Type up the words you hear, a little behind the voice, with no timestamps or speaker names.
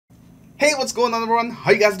Hey, what's going on everyone?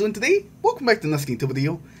 How you guys doing today? Welcome back to another Steam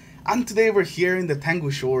video. And today we're here in the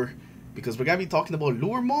Tango Shore because we're going to be talking about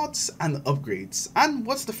lure mods and upgrades. And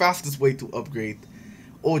what's the fastest way to upgrade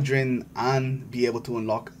Odrin and be able to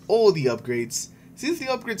unlock all the upgrades, since the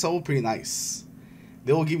upgrades are all pretty nice.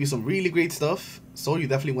 They will give you some really great stuff, so you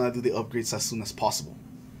definitely want to do the upgrades as soon as possible.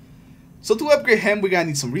 So to upgrade him, we're going to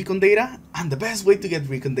need some Recon data, and the best way to get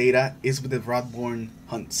Recon data is with the WRATHBORN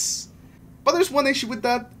hunts. But there's one issue with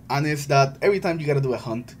that, and it's that every time you gotta do a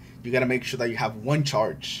hunt, you gotta make sure that you have one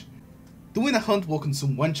charge. Doing a hunt will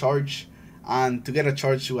consume one charge, and to get a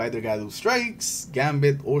charge you either gotta do strikes,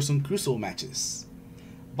 gambit, or some crucible matches.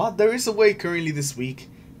 But there is a way currently this week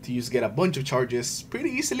to get a bunch of charges pretty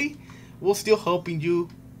easily, while still helping you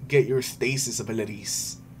get your stasis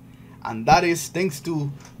abilities. And that is thanks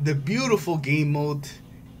to the beautiful game mode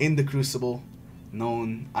in the Crucible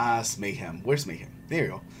known as Mayhem. Where's Mayhem? There you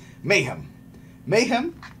go. Mayhem.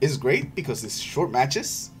 Mayhem is great because it's short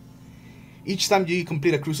matches. Each time you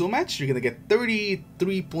complete a Crucible match, you're going to get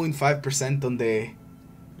 33.5% on the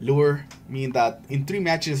lure, meaning that in 3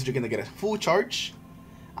 matches you're going to get a full charge.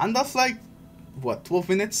 And that's like, what, 12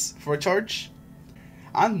 minutes for a charge?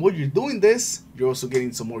 And while you're doing this, you're also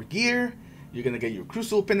getting some more gear, you're going to get your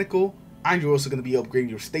Crucible Pinnacle, and you're also going to be upgrading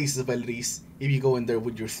your stasis abilities if you go in there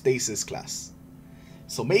with your stasis class.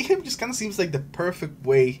 So Mayhem just kind of seems like the perfect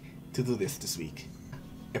way to do this week.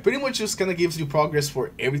 It pretty much just kind of gives you progress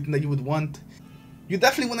for everything that you would want. You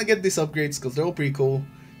definitely want to get these upgrades because they're all pretty cool.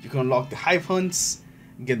 You can unlock the Hive Hunts,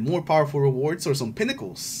 get more powerful rewards or some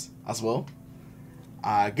pinnacles as well.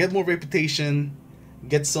 Get more reputation,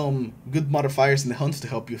 get some good modifiers in the hunts to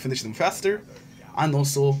help you finish them faster, and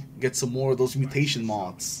also get some more of those mutation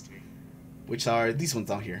mods, which are these ones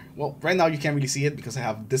down here. Well, right now you can't really see it because I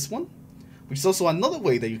have this one, which is also another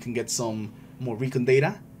way that you can get some more Recon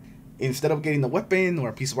data. Instead of getting a weapon or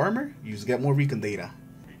a piece of armor, you just get more Recon data.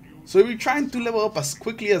 So if you're trying to level up as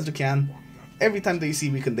quickly as you can, every time that you see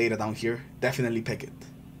Recon data down here, definitely pick it.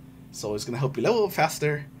 So it's going to help you level up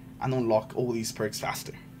faster and unlock all these perks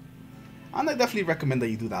faster. And I definitely recommend that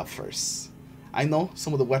you do that first. I know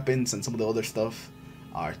some of the weapons and some of the other stuff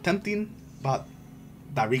are tempting, but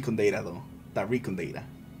that Recon data though, that Recon data.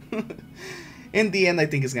 In the end, I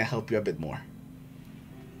think it's going to help you a bit more.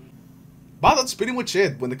 But that's pretty much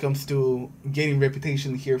it when it comes to gaining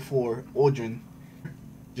reputation here for Odrin.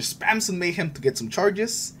 Just spam some Mayhem to get some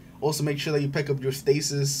charges. Also make sure that you pick up your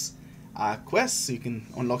stasis quests so you can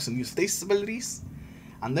unlock some new stasis abilities.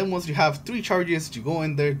 And then once you have 3 charges, you go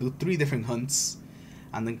in there, do 3 different hunts,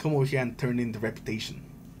 and then come over here and turn in the reputation.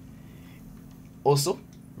 Also,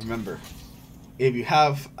 remember, if you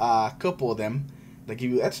have a couple of them that give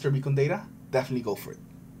you extra Recon data, definitely go for it.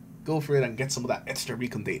 Go for it and get some of that extra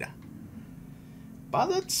Recon data. But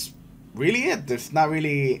that's really it. There's not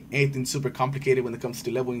really anything super complicated when it comes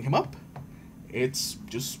to leveling him up. It's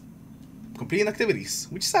just completing activities,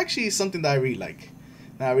 which is actually something that I really like.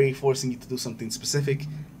 Not really forcing you to do something specific.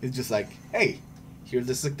 It's just like, hey, here's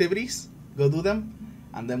these activities, go do them,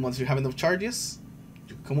 and then once you have enough charges,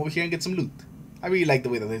 you come over here and get some loot. I really like the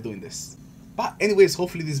way that they're doing this. But anyways,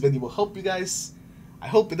 hopefully this video will help you guys. I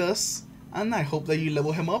hope it does, and I hope that you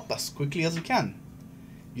level him up as quickly as you can.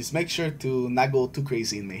 Just make sure to not go too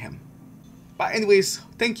crazy in Mayhem. But anyways,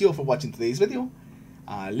 thank you all for watching today's video.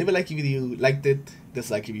 Leave a like if you liked it,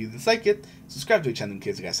 dislike if you dislike it, subscribe to the channel in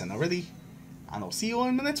case you guys haven't already, and I'll see you all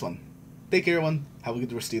in the next one. Take care everyone, have a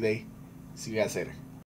good rest of your day, see you guys later.